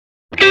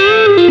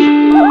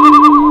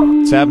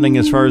happening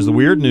as far as the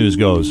weird news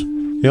goes?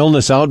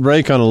 Illness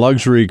outbreak on a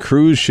luxury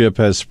cruise ship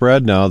has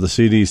spread now. The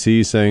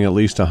CDC saying at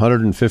least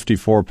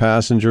 154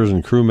 passengers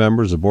and crew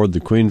members aboard the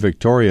Queen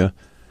Victoria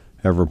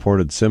have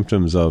reported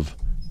symptoms of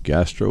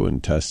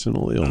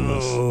gastrointestinal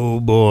illness. Oh,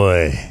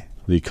 boy.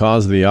 The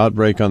cause of the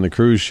outbreak on the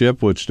cruise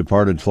ship, which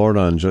departed Florida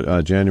on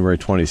January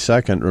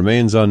 22nd,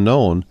 remains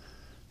unknown.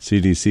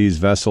 CDC's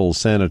vessel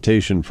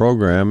sanitation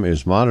program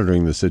is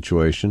monitoring the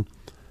situation.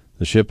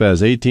 The ship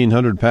has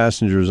 1,800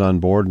 passengers on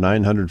board,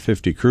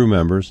 950 crew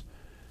members,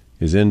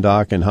 is in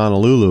dock in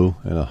Honolulu,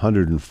 and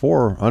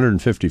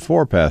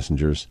 154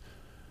 passengers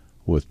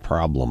with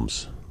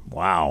problems.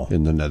 Wow.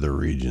 In the nether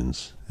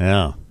regions.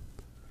 Yeah.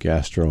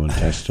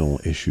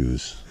 Gastrointestinal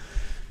issues.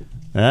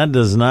 That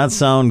does not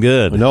sound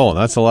good. No,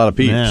 that's a lot of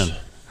peeps.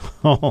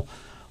 Man.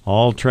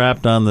 All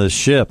trapped on the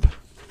ship.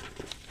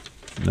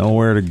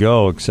 Nowhere to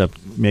go except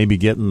maybe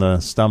getting the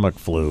stomach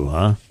flu,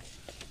 huh?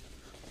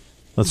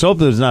 Let's hope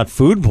there's not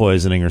food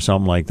poisoning or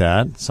something like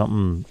that.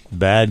 Something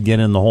bad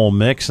getting in the whole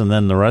mix, and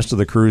then the rest of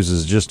the cruise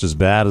is just as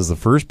bad as the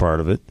first part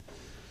of it.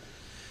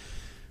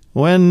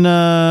 When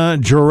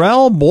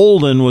Jarrell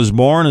Bolden was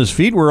born, his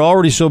feet were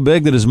already so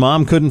big that his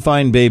mom couldn't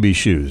find baby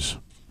shoes.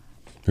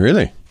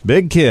 Really?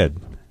 Big kid.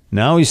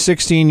 Now he's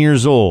 16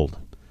 years old.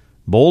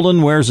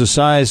 Bolden wears a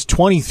size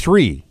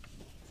 23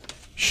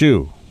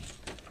 shoe.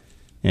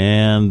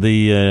 And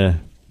the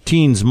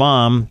teen's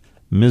mom,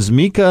 Ms.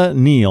 Mika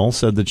Neal,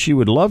 said that she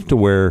would love to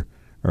wear,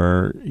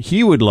 or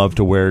he would love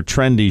to wear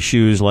trendy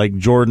shoes like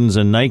Jordans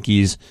and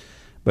Nikes,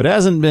 but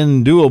hasn't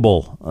been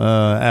doable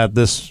at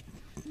this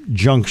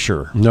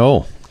juncture.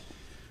 No.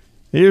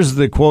 Here's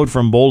the quote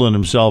from Bolden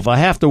himself. "I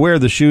have to wear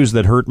the shoes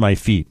that hurt my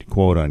feet,"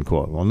 quote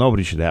unquote. Well,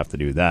 nobody should have to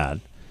do that.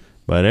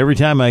 But every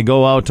time I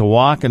go out to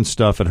walk and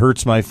stuff, it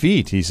hurts my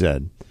feet, he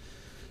said.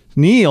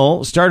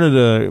 Neil started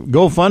a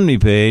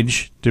GoFundMe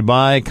page to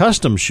buy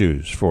custom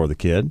shoes for the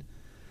kid.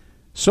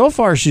 So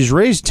far, she's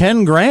raised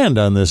 $10,000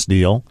 on this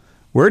deal.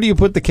 Where do you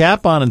put the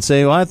cap on and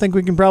say, well, I think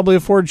we can probably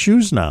afford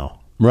shoes now?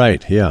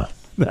 Right, yeah.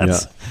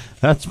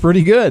 That's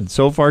pretty good.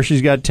 So far,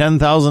 she's got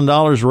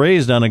 $10,000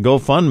 raised on a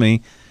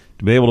GoFundMe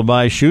to be able to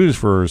buy shoes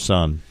for her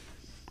son.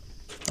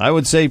 I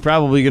would say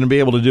probably going to be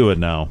able to do it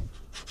now.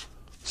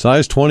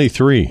 Size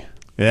 23.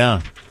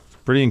 Yeah,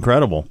 pretty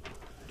incredible.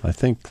 I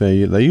think they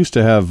used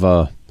to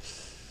have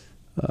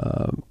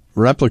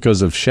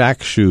replicas of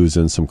Shaq shoes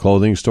in some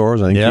clothing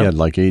stores. I think he had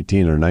like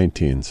 18 or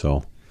 19,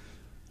 so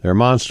they're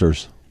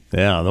monsters.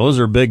 Yeah, those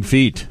are big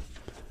feet.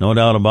 No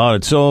doubt about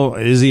it. So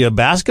is he a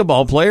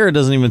basketball player? It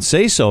doesn't even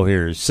say so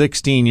here. He's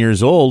 16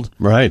 years old.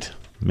 Right.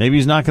 Maybe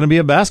he's not going to be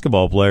a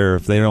basketball player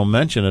if they don't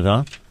mention it,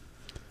 huh?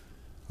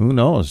 Who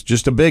knows?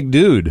 Just a big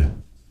dude.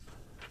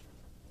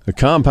 A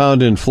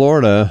compound in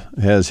Florida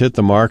has hit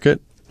the market.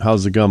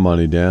 How's the gum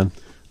money, Dan?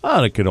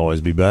 Oh, it could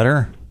always be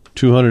better.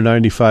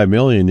 $295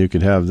 million. You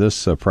could have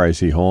this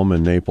pricey home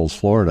in Naples,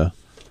 Florida.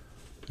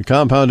 The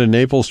compound in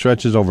Naples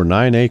stretches over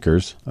 9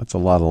 acres. That's a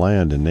lot of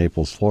land in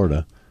Naples,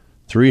 Florida.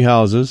 3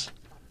 houses,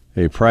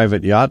 a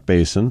private yacht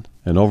basin,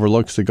 and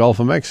overlooks the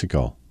Gulf of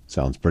Mexico.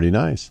 Sounds pretty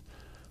nice.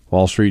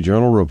 Wall Street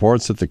Journal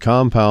reports that the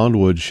compound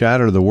would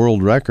shatter the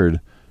world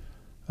record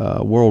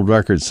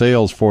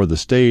sales for the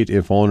state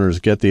if owners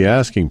get the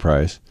asking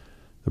price.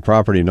 The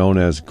property, known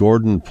as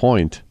Gordon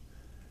Point,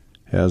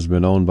 has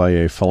been owned by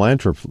a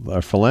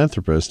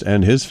philanthropist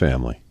and his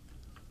family.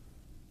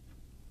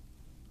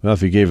 Well,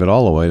 if he gave it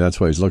all away, that's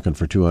why he's looking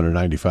for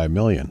 $295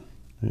 million.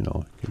 You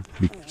know,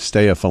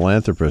 stay a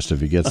philanthropist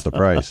if he gets the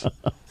price.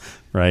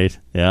 Right,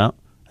 yeah.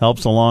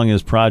 Helps along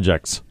his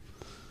projects.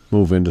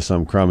 Move into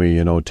some crummy,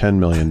 $10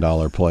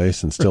 million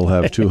place and still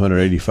have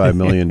 $285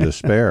 million to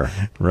spare.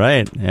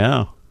 Right,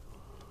 yeah.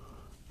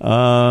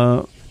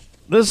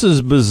 This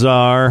is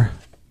bizarre.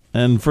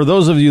 And for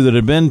those of you that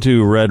have been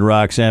to Red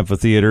Rocks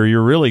Amphitheater,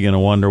 you're really going to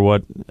wonder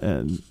what...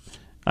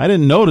 I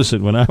didn't notice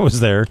it when I was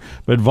there,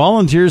 but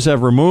volunteers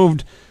have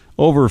removed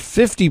over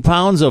 50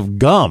 pounds of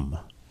gum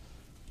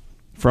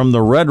from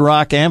the Red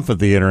Rock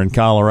Amphitheater in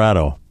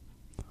Colorado.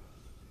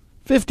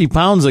 50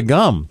 pounds of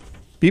gum.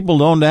 People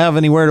don't have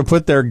anywhere to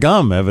put their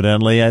gum,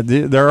 evidently.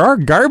 There are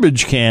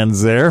garbage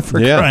cans there, for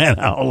crying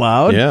out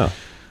loud. Yeah.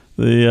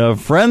 The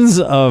Friends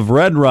of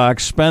Red Rock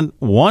spent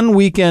one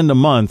weekend a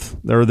month,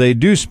 or they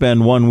do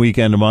spend one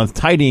weekend a month,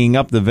 tidying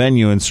up the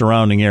venue and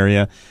surrounding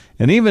area,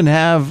 and even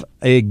have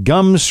a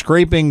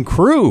gum-scraping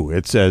crew,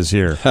 it says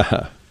here.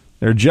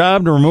 Their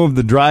job to remove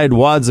the dried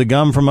wads of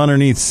gum from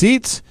underneath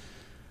seats.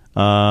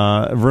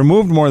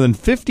 Removed more than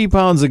 50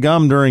 pounds of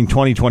gum during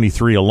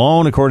 2023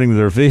 alone, according to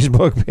their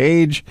Facebook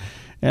page.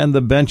 And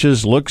the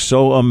benches look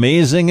so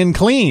amazing and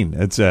clean,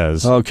 it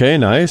says. Okay,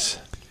 nice.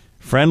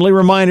 Friendly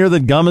reminder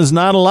that gum is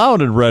not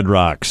allowed at Red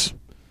Rocks.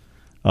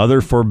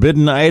 Other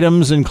forbidden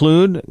items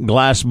include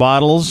glass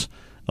bottles,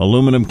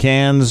 aluminum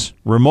cans,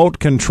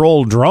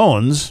 remote-control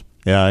drones.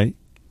 Yeah, I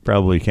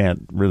probably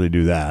can't really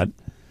do that.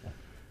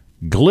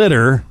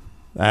 Glitter,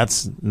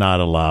 that's not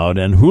allowed.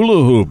 And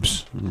hula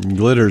hoops.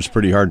 Glitter's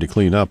pretty hard to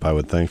clean up, I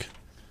would think.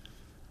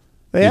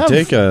 You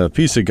take a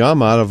piece of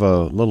gum out of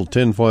a little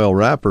tinfoil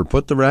wrapper,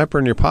 put the wrapper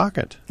in your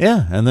pocket.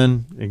 Yeah, and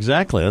then,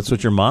 exactly, that's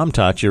what your mom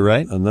taught you,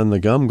 right? And then the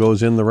gum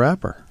goes in the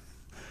wrapper.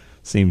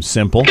 Seems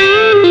simple.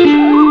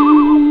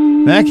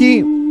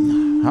 Mackie,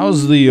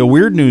 how's the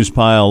weird news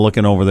pile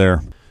looking over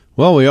there?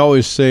 Well, we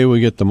always say we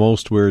get the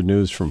most weird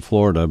news from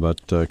Florida,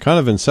 but kind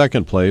of in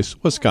second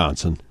place,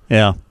 Wisconsin.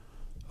 Yeah.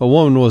 A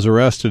woman was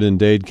arrested in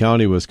Dade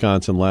County,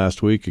 Wisconsin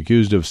last week,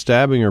 accused of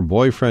stabbing her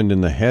boyfriend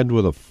in the head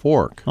with a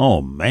fork.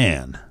 Oh,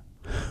 man.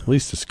 At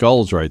least the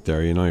skull's right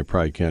there. You know, you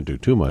probably can't do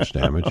too much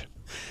damage.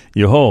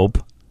 You hope.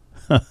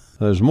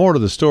 There's more to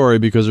the story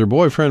because her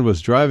boyfriend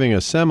was driving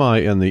a semi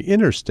in the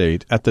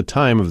interstate at the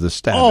time of the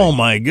stabbing. Oh,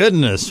 my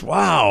goodness.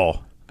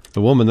 Wow.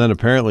 The woman then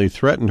apparently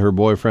threatened her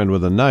boyfriend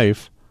with a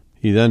knife.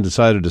 He then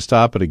decided to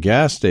stop at a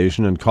gas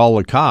station and call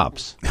the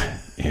cops.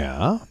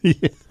 Yeah?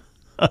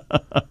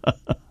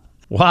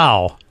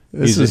 Wow.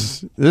 This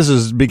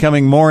is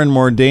becoming more and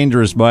more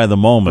dangerous by the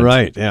moment.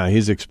 Right, yeah.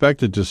 He's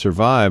expected to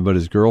survive, but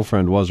his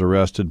girlfriend was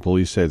arrested.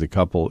 Police say the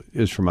couple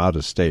is from out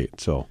of state,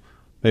 so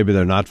maybe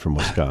they're not from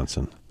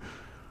Wisconsin.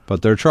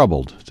 But they're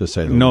troubled, to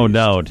say the least. No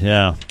doubt,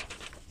 yeah.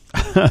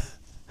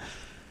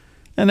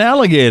 An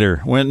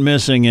alligator went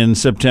missing in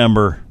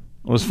September.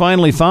 Was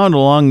finally found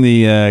along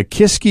the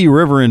Kiski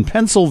River in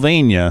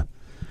Pennsylvania.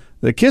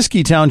 The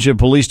Kiski Township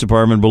Police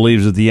Department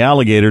believes that the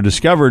alligator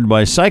discovered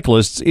by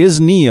cyclists is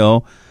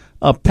Neo,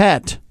 a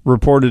pet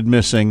reported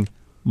missing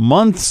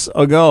months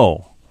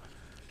ago.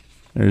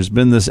 There's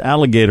been this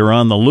alligator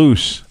on the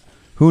loose.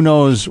 Who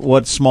knows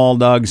what small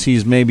dogs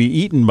he's maybe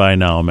eaten by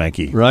now,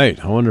 Mackie? Right.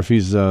 I wonder if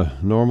he's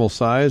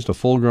normal-sized, a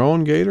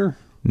full-grown gator?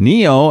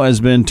 Neo has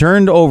been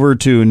turned over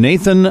to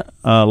Nathan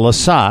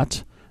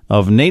Lasat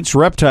of Nate's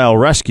Reptile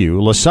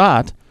Rescue.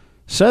 Lasat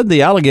said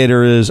the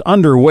alligator is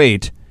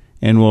underweight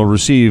and will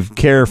receive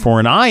care for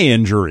an eye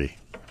injury.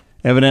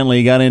 Evidently,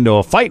 he got into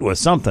a fight with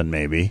something,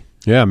 maybe.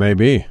 Yeah,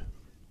 maybe.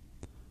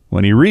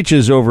 When he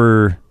reaches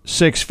over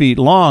 6 feet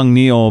long,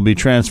 Neo will be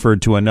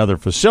transferred to another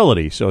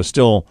facility. So it's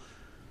still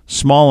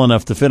small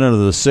enough to fit into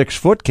the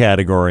 6-foot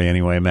category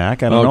anyway,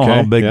 Mac. I don't know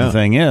how big the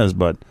thing is,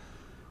 but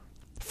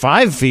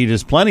 5 feet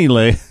is plenty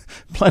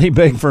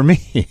big for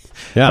me.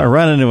 Yeah. I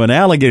run into an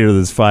alligator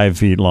that's 5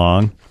 feet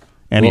long,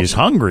 and he's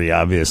hungry,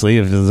 obviously,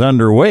 if he's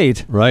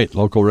underweight. Right.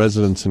 Local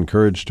residents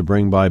encouraged to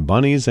bring by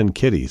bunnies and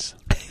kitties.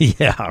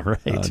 Yeah,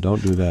 right.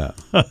 Don't do that.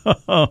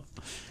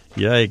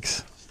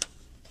 Yikes.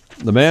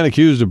 The man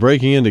accused of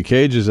breaking into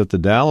cages at the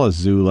Dallas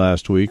Zoo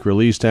last week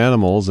released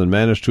animals and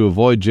managed to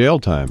avoid jail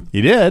time.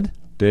 He did?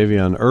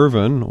 Davion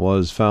Irvin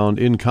was found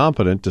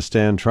incompetent to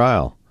stand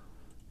trial.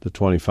 The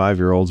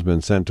 25-year-old's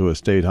been sent to a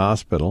state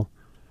hospital.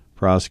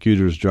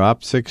 Prosecutors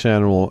dropped 6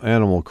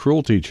 animal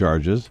cruelty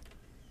charges.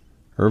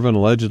 Irvin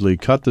allegedly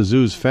cut the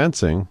zoo's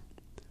fencing,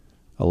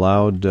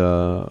 allowing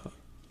a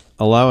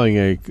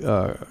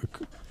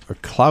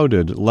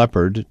clouded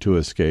leopard to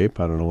escape.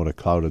 I don't know what a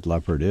clouded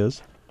leopard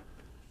is.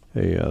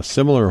 A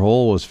similar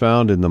hole was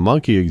found in the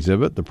monkey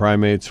exhibit. The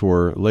primates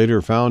were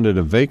later found in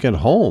a vacant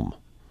home.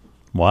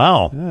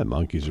 Wow. Yeah,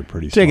 monkeys are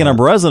pretty taking smart.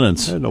 up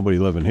residence. Nobody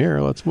living here.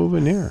 Let's move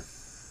in here.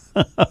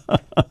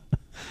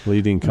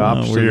 Leading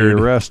cops to the weird.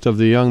 arrest of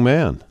the young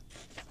man.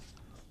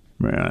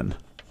 Man.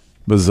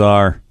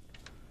 Bizarre.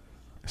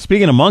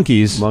 Speaking of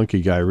monkeys.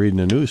 Monkey guy reading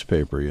a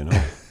newspaper, you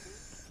know.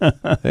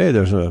 Hey,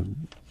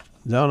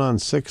 down on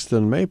 6th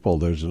and Maple,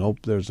 there's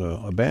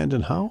a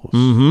abandoned house.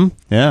 Mm-hmm.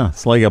 Yeah,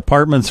 it's like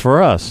apartments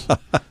for us.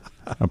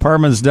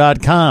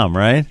 Apartments.com,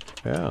 right?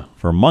 Yeah.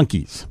 For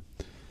monkeys.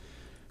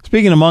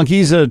 Speaking of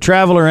monkeys, a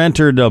traveler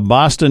entered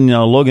Boston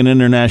Logan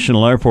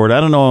International Airport. I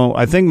don't know.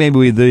 I think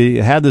maybe they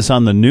had this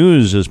on the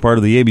news as part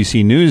of the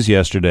ABC News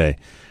yesterday.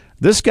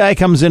 This guy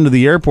comes into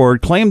the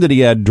airport, claimed that he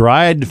had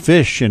dried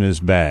fish in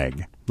his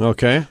bag.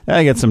 Okay.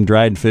 I got some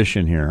dried fish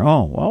in here.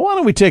 Oh, well, why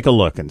don't we take a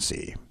look and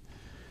see?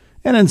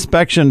 An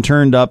inspection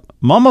turned up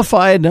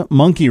mummified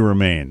monkey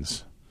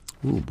remains.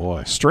 Oh,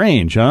 boy.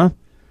 Strange, huh?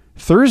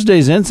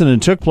 Thursday's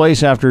incident took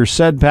place after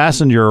said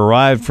passenger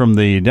arrived from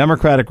the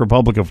Democratic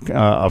Republic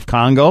of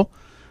Congo.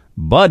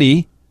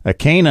 Buddy, a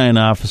canine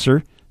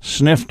officer,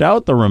 sniffed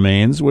out the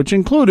remains, which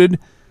included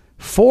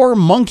 4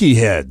 monkey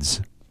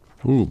heads.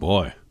 Oh,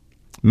 boy.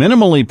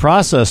 Minimally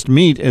processed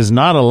meat is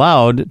not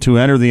allowed to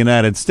enter the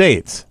United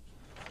States.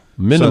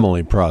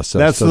 Minimally processed.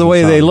 That's the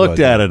way they looked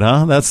at it,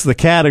 huh? That's the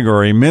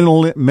category,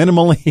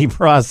 minimally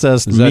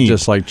processed meat. Is that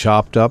just like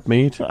chopped up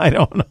meat? I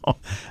don't know.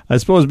 I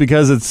suppose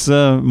because it's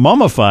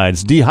mummified,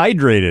 it's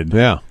dehydrated.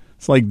 Yeah.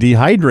 It's like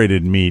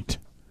dehydrated meat.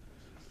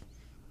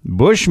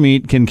 Bush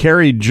meat can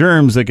carry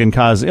germs that can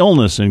cause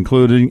illness,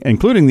 including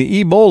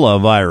the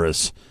Ebola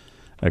virus,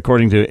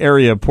 according to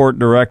Area Port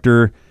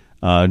Director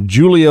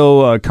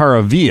Julio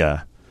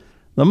Caravilla.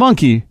 The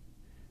monkey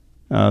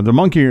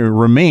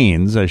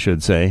remains, I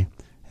should say,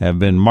 have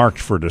been marked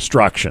for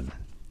destruction.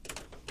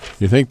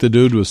 You think the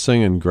dude was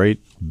singing great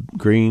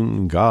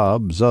green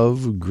gobs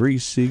of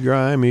greasy,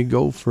 grimy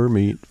gopher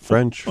meat,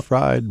 French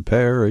fried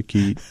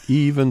parakeet,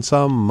 even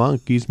some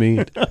monkey's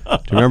meat. Do you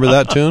remember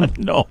that tune?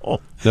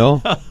 No.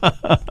 No?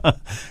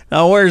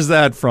 Now, where's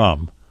that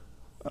from?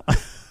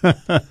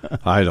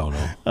 I don't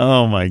know.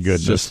 Oh, my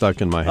goodness. It's just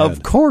stuck in my head.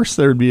 Of course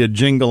there'd be a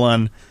jingle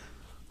on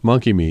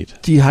Monkey meat.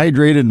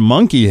 dehydrated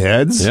monkey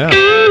heads. Yeah.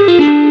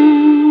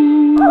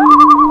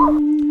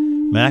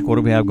 Mac, what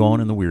do we have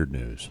going in the weird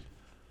news?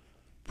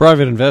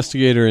 Private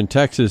investigator in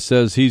Texas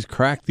says he's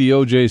cracked the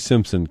O.J.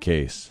 Simpson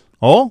case.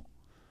 Oh?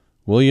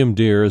 William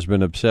Deere has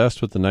been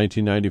obsessed with the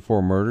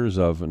 1994 murders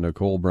of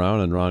Nicole Brown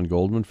and Ron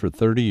Goldman for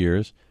 30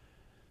 years.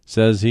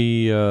 Says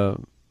the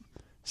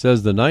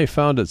knife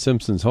found at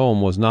Simpson's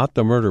home was not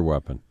the murder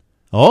weapon.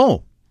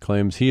 Oh.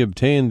 Claims he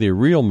obtained the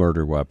real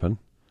murder weapon,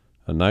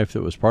 a knife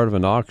that was part of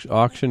an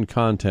auction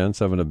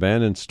contents of an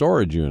abandoned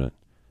storage unit.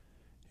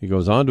 He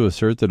goes on to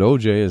assert that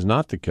O.J. is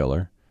not the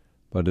killer,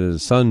 but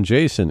his son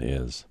Jason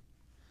is.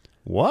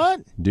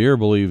 What? Deere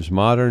believes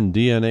modern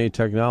DNA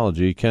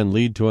technology can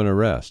lead to an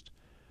arrest.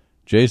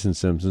 Jason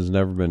Simpson's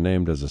never been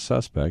named as a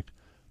suspect.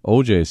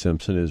 O.J.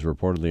 Simpson is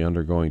reportedly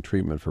undergoing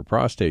treatment for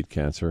prostate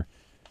cancer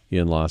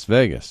in Las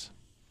Vegas.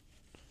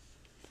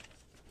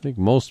 I think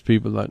most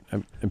people,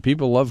 and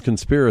people love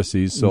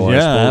conspiracies, so I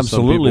suppose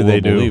absolutely some people they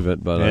will do. believe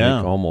it, but I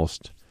think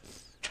almost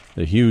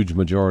the huge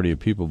majority of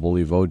people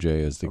believe O.J.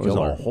 is the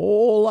killer. There's a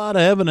whole lot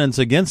of evidence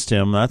against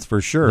him, that's for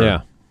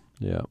sure.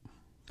 Yeah.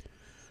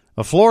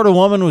 A Florida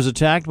woman was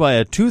attacked by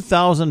a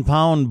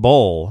 2,000-pound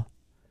bull,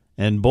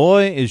 and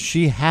boy, is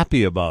she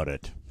happy about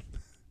it.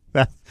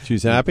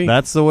 She's happy?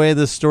 That's the way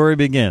this story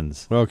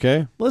begins.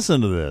 Okay.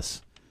 Listen to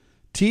this.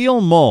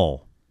 Teal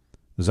Mull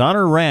was on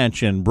her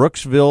ranch in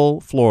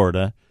Brooksville,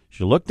 Florida.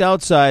 She looked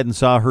outside and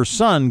saw her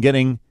son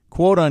getting,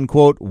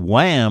 quote-unquote,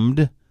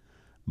 whammed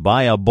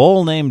by a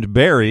bull named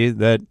Barry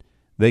that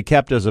they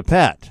kept as a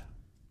pet.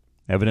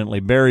 Evidently,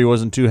 Barry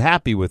wasn't too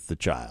happy with the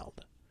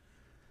child.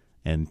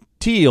 And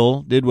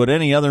Teal did what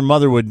any other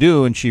mother would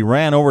do, and she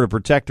ran over to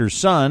protect her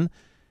son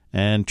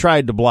and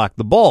tried to block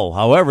the bull.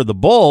 However, the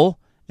bull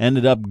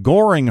ended up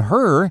goring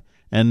her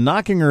and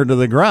knocking her to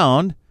the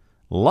ground.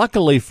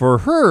 Luckily for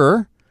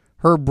her,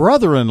 her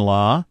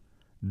brother-in-law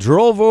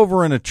drove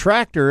over in a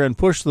tractor and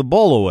pushed the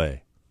bull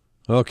away.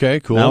 Okay,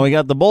 cool. Now we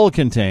got the bull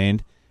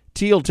contained.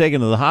 Teal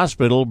taken to the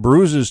hospital,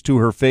 bruises to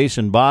her face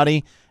and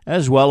body,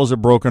 as well as a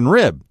broken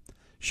rib.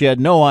 She had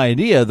no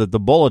idea that the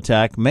bull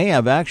attack may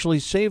have actually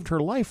saved her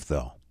life,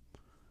 though.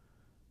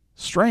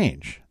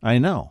 Strange, I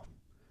know.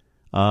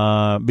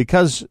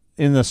 Because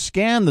in the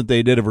scan that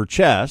they did of her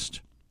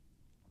chest,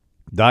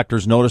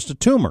 doctors noticed a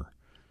tumor,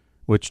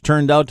 which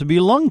turned out to be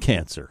lung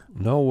cancer.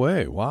 No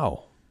way.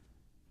 Wow.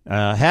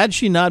 Had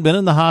she not been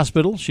in the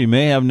hospital, she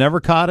may have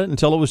never caught it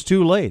until it was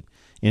too late.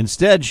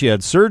 Instead, she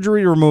had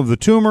surgery to remove the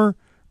tumor,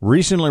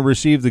 recently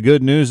received the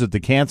good news that the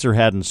cancer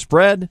hadn't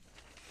spread,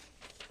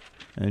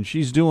 and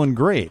she's doing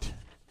great.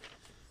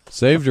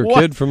 Saved her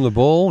kid from the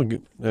bull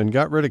and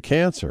got rid of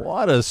cancer.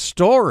 What a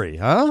story,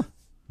 huh?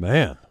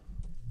 Man.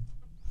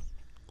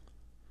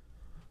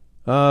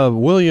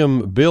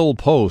 William Bill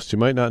Post, you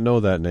might not know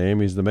that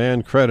name. He's the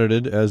man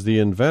credited as the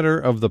inventor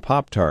of the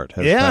Pop-Tart,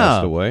 has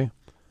passed away.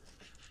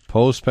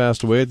 Post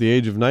passed away at the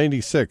age of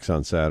 96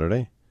 on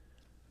Saturday.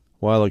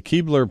 While a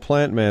Keebler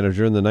plant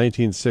manager in the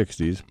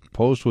 1960s,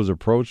 Post was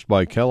approached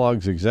by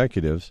Kellogg's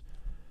executives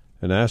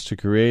and asked to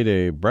create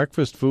a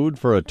breakfast food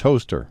for a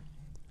toaster.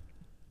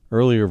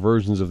 Earlier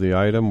versions of the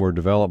item were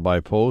developed by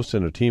Post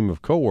and a team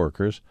of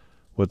co-workers,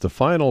 with the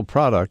final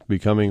product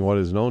becoming what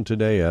is known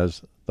today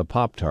as the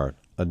Pop-Tart,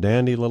 a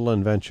dandy little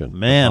invention.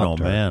 Man, oh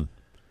man.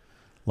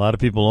 A lot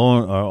of people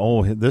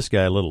owe this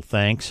guy a little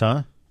thanks,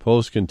 huh?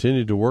 Post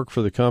continued to work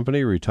for the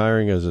company,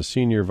 retiring as a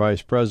senior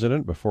vice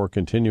president before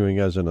continuing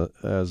as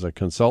a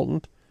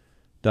consultant.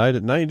 Died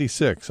at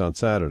 96 on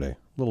Saturday.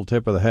 Little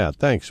tip of the hat.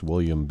 Thanks,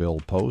 William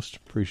Bill Post.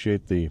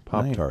 Appreciate the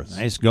Pop-Tarts.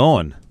 Nice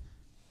going.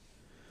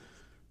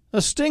 A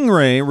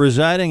stingray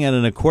residing at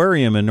an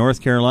aquarium in North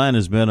Carolina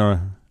has been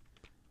a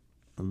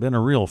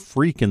real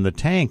freak in the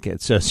tank,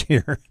 it says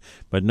here,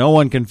 but no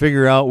one can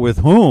figure out with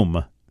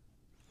whom.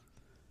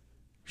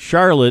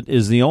 Charlotte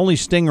is the only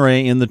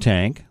stingray in the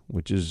tank,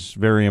 which is a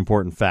very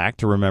important fact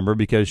to remember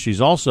because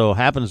she's also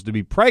happens to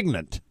be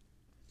pregnant.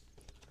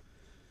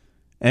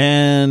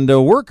 And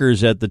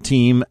workers at the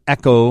Team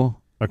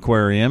Echo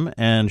Aquarium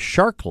and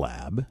Shark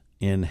Lab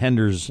in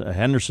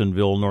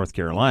Hendersonville, North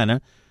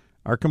Carolina,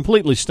 are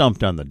completely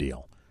stumped on the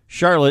deal.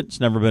 Charlotte's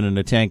never been in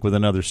a tank with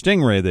another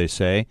stingray, they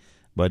say,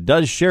 but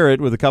does share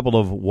it with a couple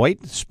of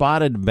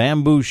white-spotted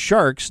bamboo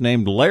sharks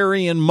named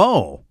Larry and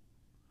Mo.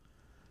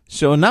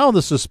 So now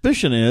the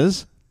suspicion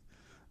is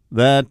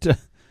that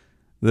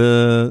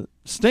the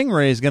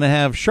stingray is going to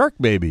have shark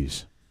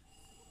babies.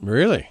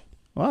 Really?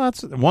 Well,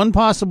 that's one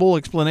possible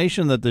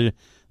explanation, that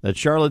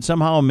Charlotte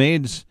somehow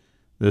made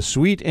the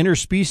sweet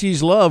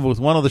interspecies love with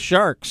one of the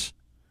sharks.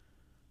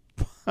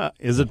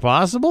 Is it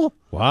possible?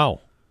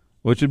 Wow.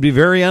 Which would be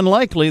very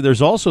unlikely.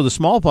 There's also the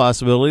small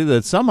possibility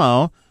that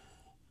somehow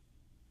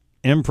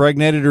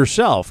impregnated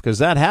herself, because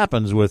that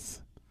happens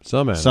with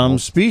some animals. Some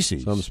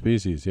species. Some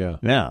species, yeah.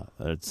 Yeah,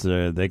 it's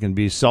they can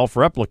be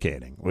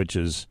self-replicating, which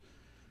is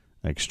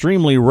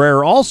extremely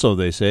rare also,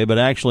 they say, but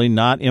actually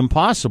not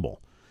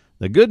impossible.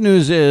 The good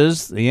news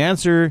is the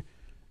answer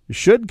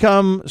should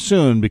come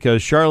soon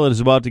because Charlotte is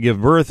about to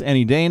give birth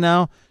any day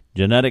now.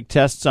 Genetic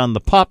tests on the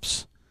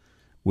pups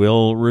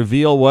will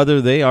reveal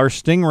whether they are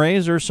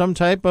stingrays or some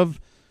type of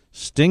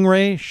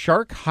stingray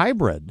shark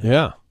hybrid.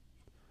 Yeah.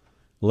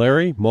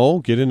 Larry, Mo,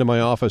 get into my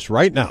office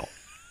right now.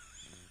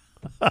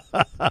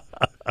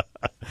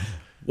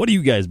 What have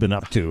you guys been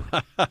up to?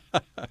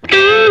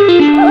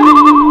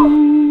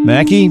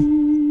 Mackie,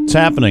 what's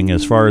happening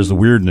as far as the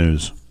weird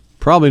news?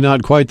 Probably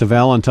not quite the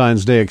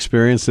Valentine's Day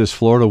experience this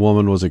Florida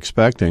woman was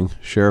expecting.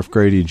 Sheriff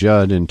Grady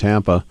Judd in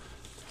Tampa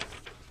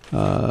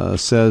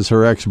says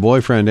her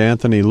ex-boyfriend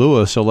Anthony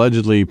Lewis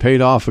allegedly allegedly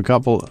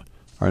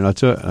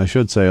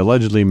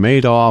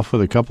made off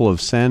with a couple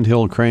of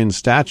sandhill crane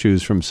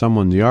statues from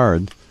someone's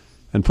yard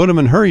and put them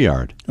in her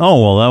yard.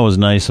 Oh, well, that was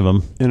nice of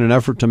him. In an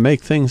effort to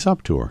make things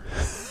up to her.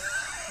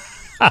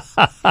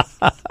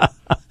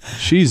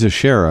 She's a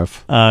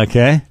sheriff.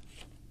 Okay.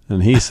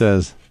 And he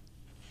says,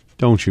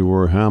 "Don't you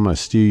worry, I'm going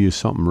to steal you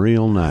something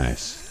real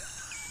nice."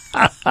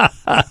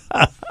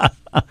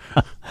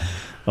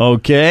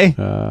 Okay.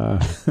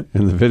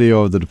 In the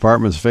video of the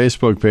department's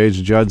Facebook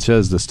page, Judd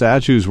says the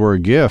statues were a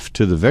gift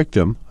to the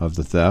victim of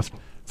the theft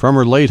from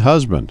her late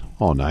husband.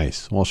 Oh,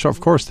 nice. Well, sure, of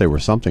course they were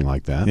something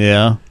like that.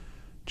 Yeah.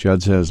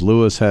 Judd says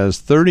Lewis has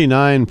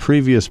 39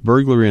 previous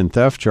burglary and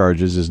theft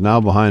charges, is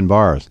now behind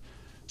bars.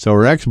 So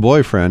her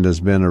ex-boyfriend has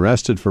been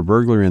arrested for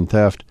burglary and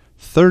theft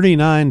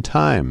 39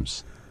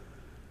 times.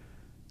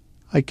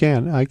 I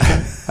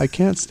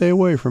can't stay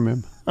away from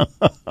him.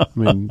 I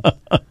mean,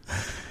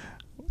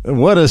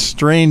 what a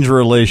strange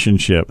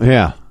relationship.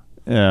 Yeah.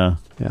 Yeah.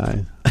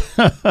 Yeah.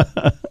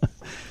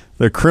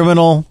 The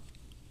criminal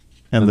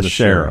and the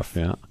sheriff.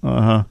 Yeah.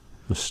 Uh-huh.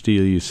 I'll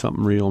steal you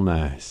something real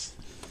nice.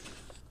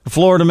 A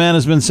Florida man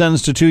has been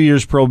sentenced to 2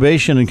 years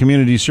probation and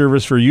community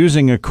service for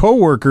using a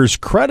coworker's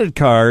credit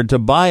card to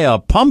buy a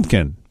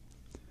pumpkin.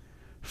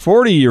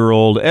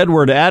 40-year-old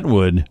Edward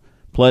Atwood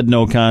pled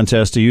no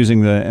contest to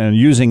using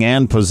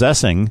and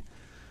possessing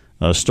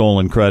a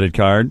stolen credit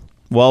card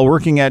while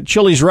working at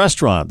Chili's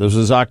restaurant. This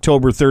was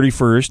October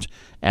 31st.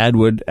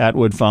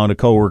 Atwood found a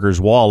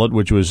coworker's wallet,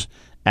 which was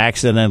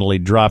accidentally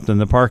dropped in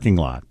the parking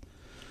lot.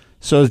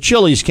 So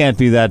Chili's can't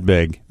be that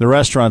big. The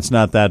restaurant's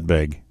not that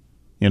big.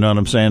 You know what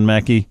I'm saying,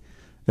 Mackie?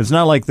 It's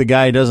not like the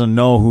guy doesn't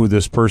know who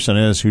this person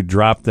is who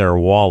dropped their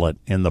wallet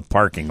in the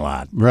parking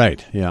lot.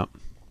 Right, yeah.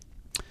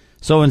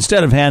 So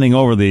instead of handing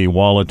over the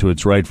wallet to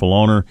its rightful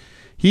owner,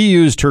 he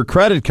used her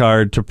credit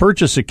card to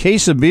purchase a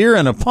case of beer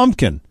and a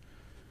pumpkin.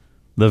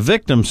 The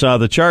victim saw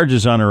the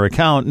charges on her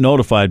account,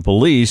 notified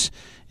police.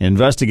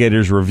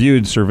 Investigators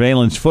reviewed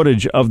surveillance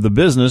footage of the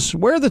business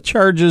where the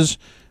charges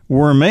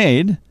were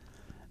made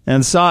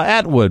and saw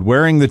Atwood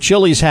wearing the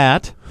Chili's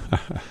hat,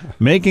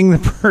 making the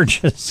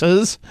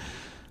purchases.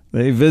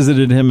 They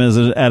visited him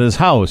at his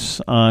house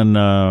and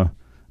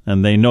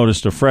they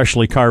noticed a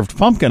freshly carved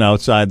pumpkin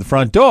outside the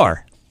front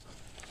door.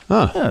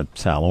 Huh. Yeah,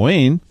 it's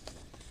Halloween.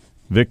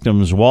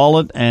 Victim's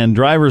wallet and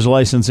driver's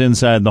license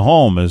inside the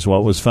home is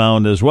what was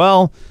found as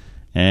well,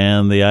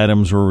 and the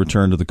items were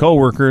returned to the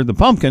coworker. The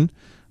pumpkin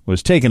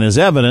was taken as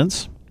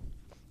evidence,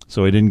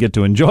 so he didn't get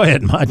to enjoy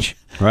it much.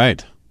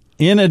 Right.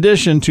 In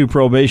addition to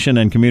probation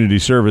and community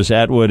service,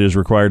 Atwood is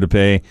required to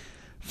pay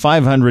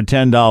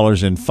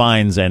 $510 in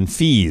fines and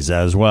fees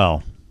as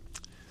well.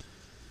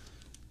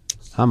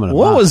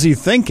 What was he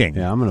thinking?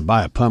 Yeah, I'm going to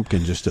buy a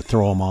pumpkin just to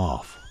throw him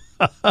off.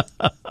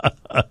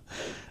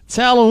 It's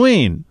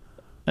Halloween.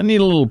 I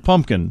need a little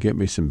pumpkin. Get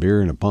me some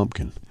beer and a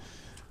pumpkin.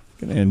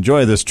 Gonna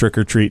enjoy this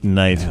trick-or-treating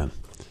night. Man.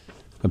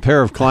 A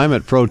pair of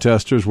climate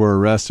protesters were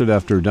arrested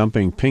after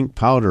dumping pink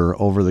powder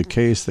over the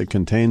case that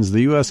contains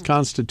the U.S.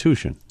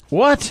 Constitution.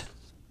 What?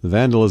 The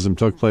vandalism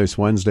took place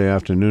Wednesday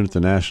afternoon at the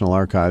National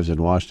Archives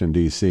in Washington,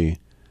 D.C.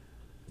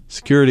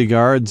 Security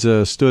guards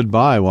stood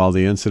by while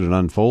the incident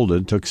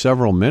unfolded. Took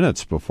several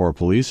minutes before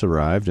police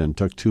arrived and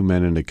took 2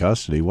 men into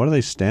custody. What are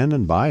they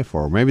standing by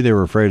for? Maybe they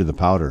were afraid of the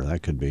powder.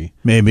 That could be.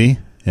 Maybe,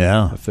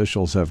 yeah.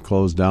 Officials have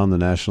closed down the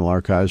National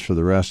Archives for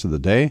the rest of the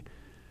day.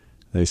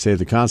 They say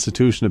the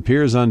Constitution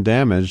appears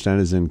undamaged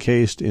and is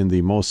encased in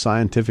the most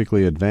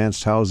scientifically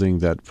advanced housing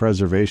that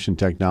preservation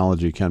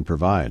technology can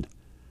provide.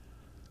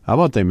 How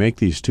about they make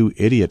these two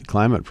idiot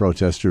climate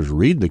protesters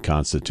read the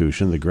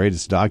Constitution, the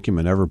greatest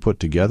document ever put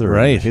together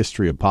in the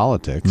history of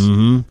politics?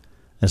 Mm-hmm.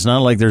 It's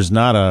not like there's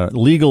not a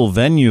legal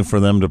venue for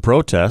them to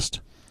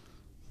protest.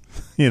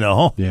 You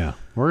know? Yeah.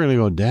 We're going to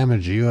go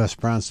damage the U.S.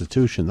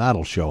 Constitution.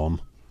 That'll show them.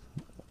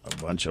 A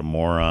bunch of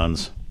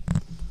morons.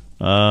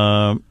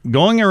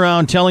 Going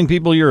around telling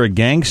people you're a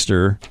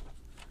gangster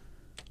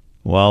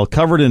while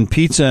covered in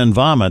pizza and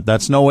vomit,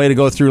 that's no way to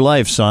go through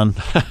life, son.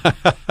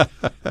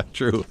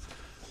 True.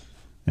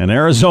 An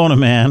Arizona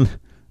man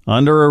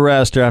under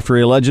arrest after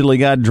he allegedly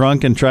got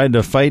drunk and tried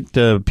to fight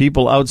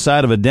people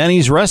outside of a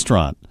Denny's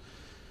restaurant.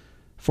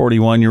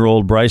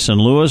 41-year-old Bryson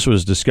Lewis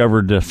was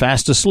discovered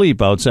fast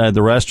asleep outside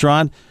the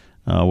restaurant,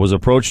 was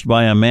approached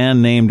by a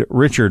man named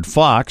Richard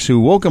Fox, who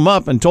woke him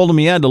up and told him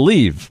he had to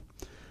leave.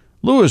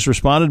 Lewis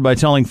responded by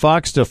telling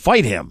Fox to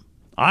fight him.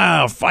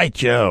 "I'll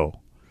fight you,"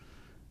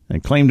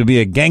 and claimed to be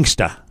a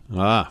gangsta.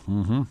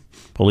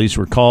 Police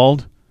were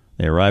called.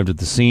 They arrived at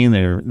the scene.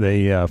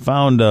 They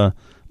found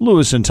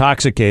Lewis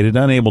intoxicated,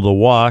 unable to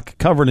walk,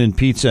 covered in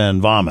pizza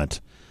and vomit.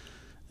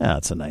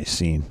 That's a nice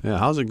scene. Yeah,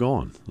 how's it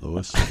going,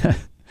 Lewis?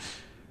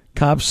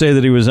 Cops say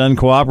that he was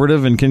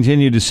uncooperative and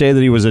continued to say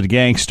that he was a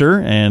gangster,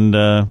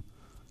 and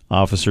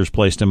officers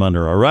placed him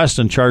under arrest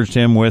and charged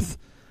him with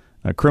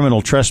a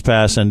criminal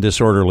trespass and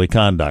disorderly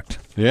conduct.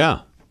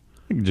 Yeah.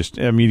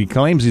 He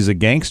claims he's a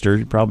gangster.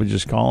 You probably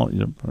just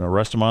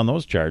arrest him on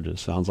those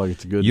charges. Sounds like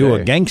it's a good You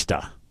day. a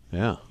gangsta.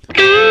 Yeah.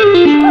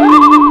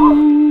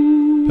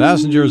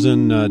 Passengers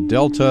in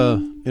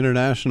Delta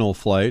International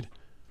flight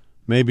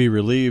may be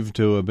relieved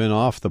to have been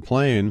off the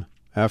plane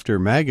after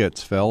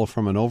maggots fell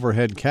from an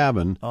overhead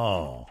cabin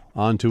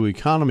onto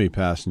economy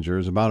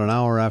passengers about an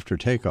hour after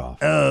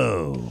takeoff.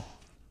 Oh.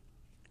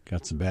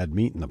 Got some bad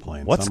meat in the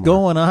plane. What's somewhere.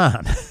 going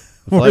on?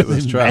 The flight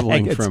was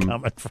traveling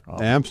from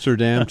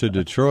Amsterdam to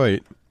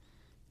Detroit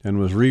and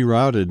was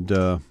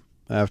rerouted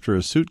after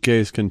a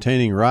suitcase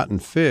containing rotten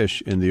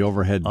fish in the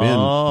overhead bin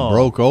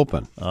broke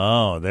open.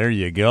 Oh, there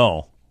you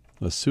go.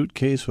 A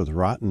suitcase with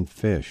rotten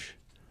fish,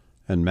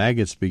 and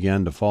maggots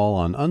began to fall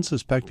on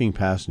unsuspecting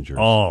passengers.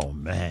 Oh,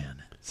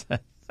 man.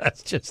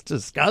 That's just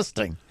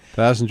disgusting.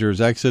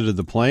 Passengers exited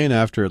the plane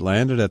after it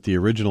landed at the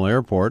original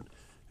airport,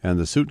 and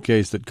the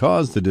suitcase that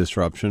caused the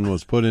disruption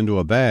was put into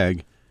a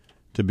bag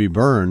to be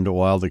burned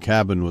while the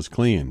cabin was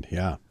cleaned.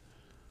 Yeah.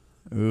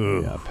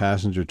 Ooh. Yeah, a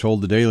passenger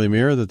told the Daily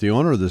Mirror that the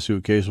owner of the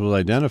suitcase was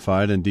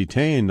identified and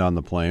detained on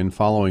the plane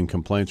following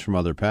complaints from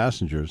other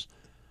passengers,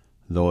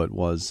 though it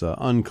was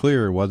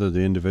unclear whether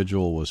the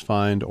individual was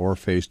fined or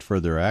faced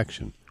further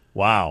action.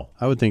 Wow.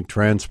 I would think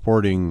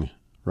transporting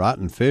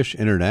rotten fish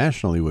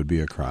internationally would be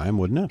a crime,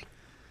 wouldn't it?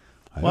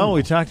 Well,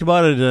 we talked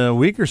about it a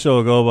week or so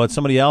ago about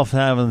somebody else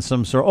having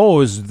some sort. Oh, it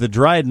was the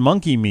dried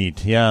monkey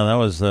meat. Yeah, that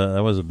was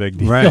a big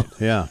deal. Right.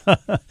 Yeah.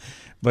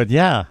 But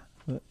yeah,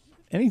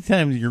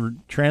 anytime you're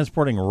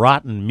transporting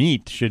rotten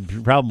meat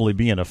should probably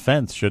be an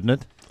offense, shouldn't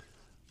it?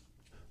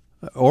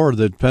 Or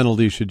the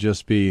penalty should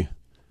just be,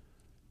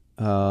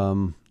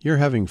 you're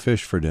having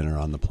fish for dinner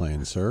on the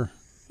plane, sir.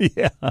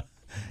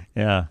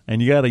 Yeah,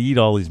 and you got to eat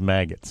all these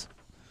maggots.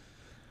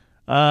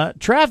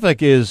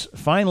 Traffic is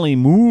finally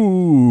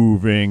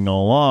moving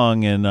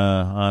along on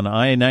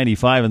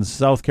I-95 in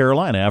South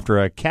Carolina after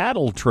a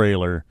cattle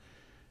trailer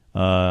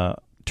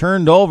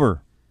turned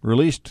over,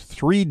 released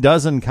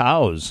 36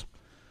 cows.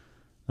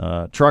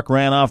 Truck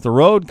ran off the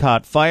road,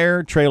 caught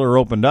fire, trailer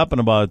opened up, and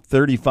about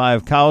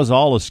 35 cows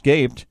all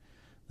escaped.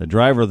 The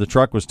driver of the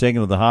truck was taken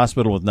to the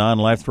hospital with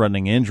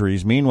non-life-threatening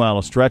injuries. Meanwhile,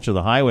 a stretch of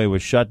the highway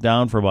was shut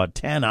down for about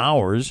 10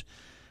 hours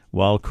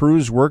while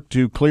crews worked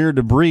to clear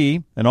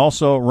debris and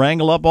also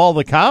wrangle up all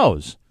the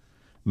cows,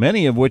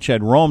 many of which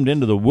had roamed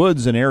into the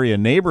woods and area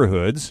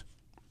neighborhoods.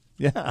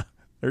 Yeah,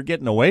 they're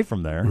getting away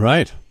from there.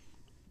 Right.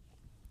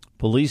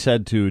 Police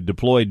had to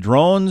deploy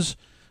drones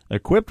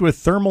equipped with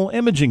thermal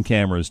imaging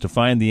cameras to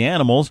find the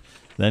animals.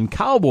 Then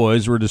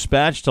cowboys were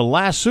dispatched to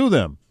lasso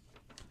them.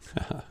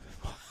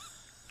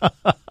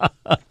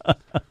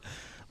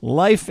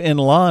 Life in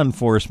law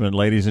enforcement,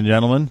 ladies and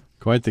gentlemen.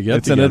 Quite the get-together.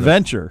 It's an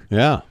adventure.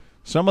 Yeah.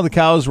 Some of the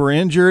cows were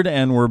injured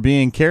and were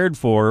being cared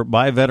for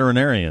by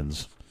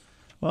veterinarians.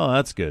 Well,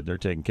 that's good. They're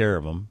taking care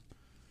of them.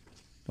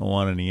 Don't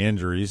want any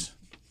injuries.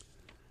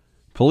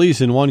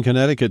 Police in one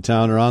Connecticut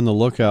town are on the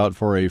lookout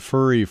for a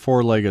furry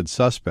four-legged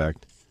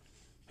suspect.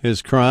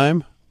 His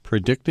crime,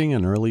 predicting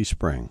an early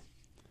spring.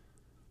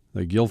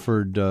 The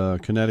Guilford,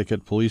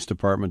 Connecticut Police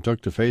Department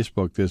took to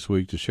Facebook this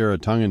week to share a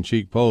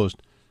tongue-in-cheek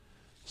post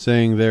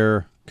saying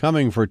they're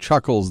coming for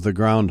Chuckles the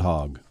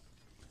groundhog.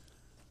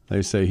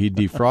 They say he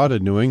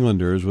defrauded New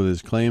Englanders with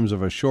his claims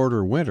of a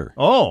shorter winter.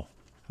 Oh,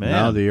 man.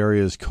 Now the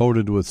area is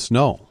coated with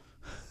snow.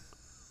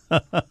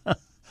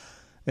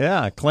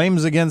 Yeah,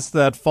 claims against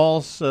that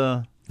false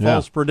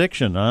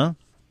prediction, huh?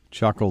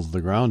 Chuckles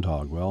the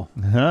groundhog. Well,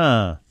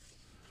 Huh.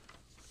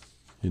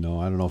 I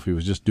don't know if he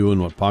was just doing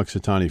what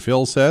Punxsutawney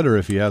Phil said or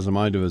if he has a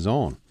mind of his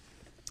own.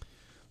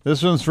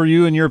 This one's for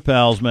you and your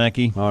pals,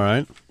 Mackie. All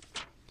right.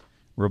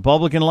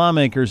 Republican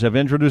lawmakers have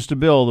introduced a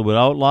bill that would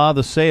outlaw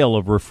the sale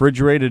of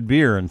refrigerated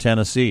beer in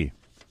Tennessee.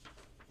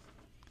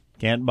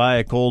 Can't buy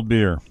a cold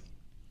beer.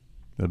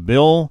 The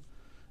bill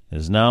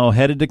is now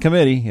headed to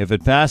committee. If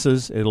it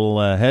passes, it'll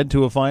head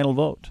to a final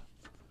vote.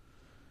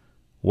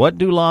 What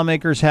do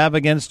lawmakers have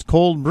against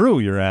cold brew,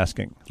 you're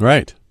asking?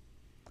 Right.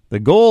 The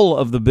goal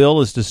of the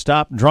bill is to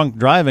stop drunk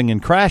driving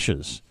and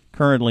crashes.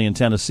 Currently in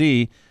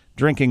Tennessee,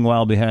 drinking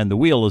while behind the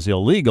wheel is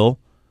illegal.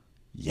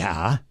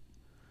 Yeah.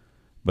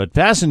 But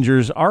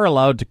passengers are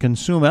allowed to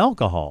consume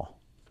alcohol.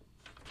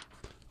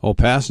 Oh,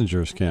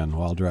 passengers can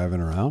while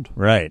driving around.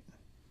 Right.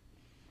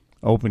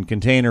 Open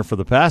container for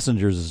the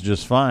passengers is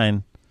just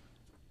fine.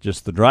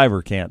 Just the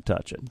driver can't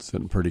touch it.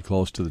 Sitting pretty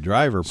close to the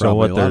driver, probably. So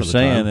what a lot they're of the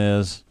saying time.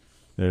 is,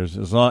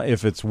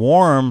 if it's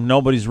warm,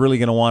 nobody's really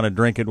going to want to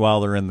drink it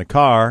while they're in the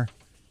car.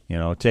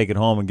 Take it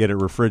home and get it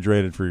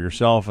refrigerated for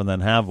yourself and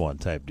then have one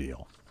type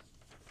deal.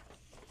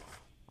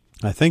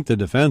 I think the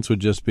defense would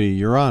just be,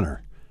 Your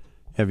Honor,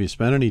 have you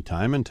spent any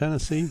time in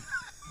Tennessee?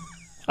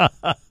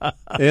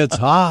 It's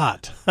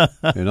hot.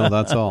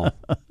 That's all.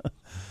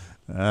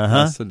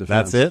 That's the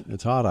defense. That's it?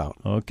 It's hot out.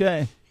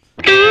 Okay.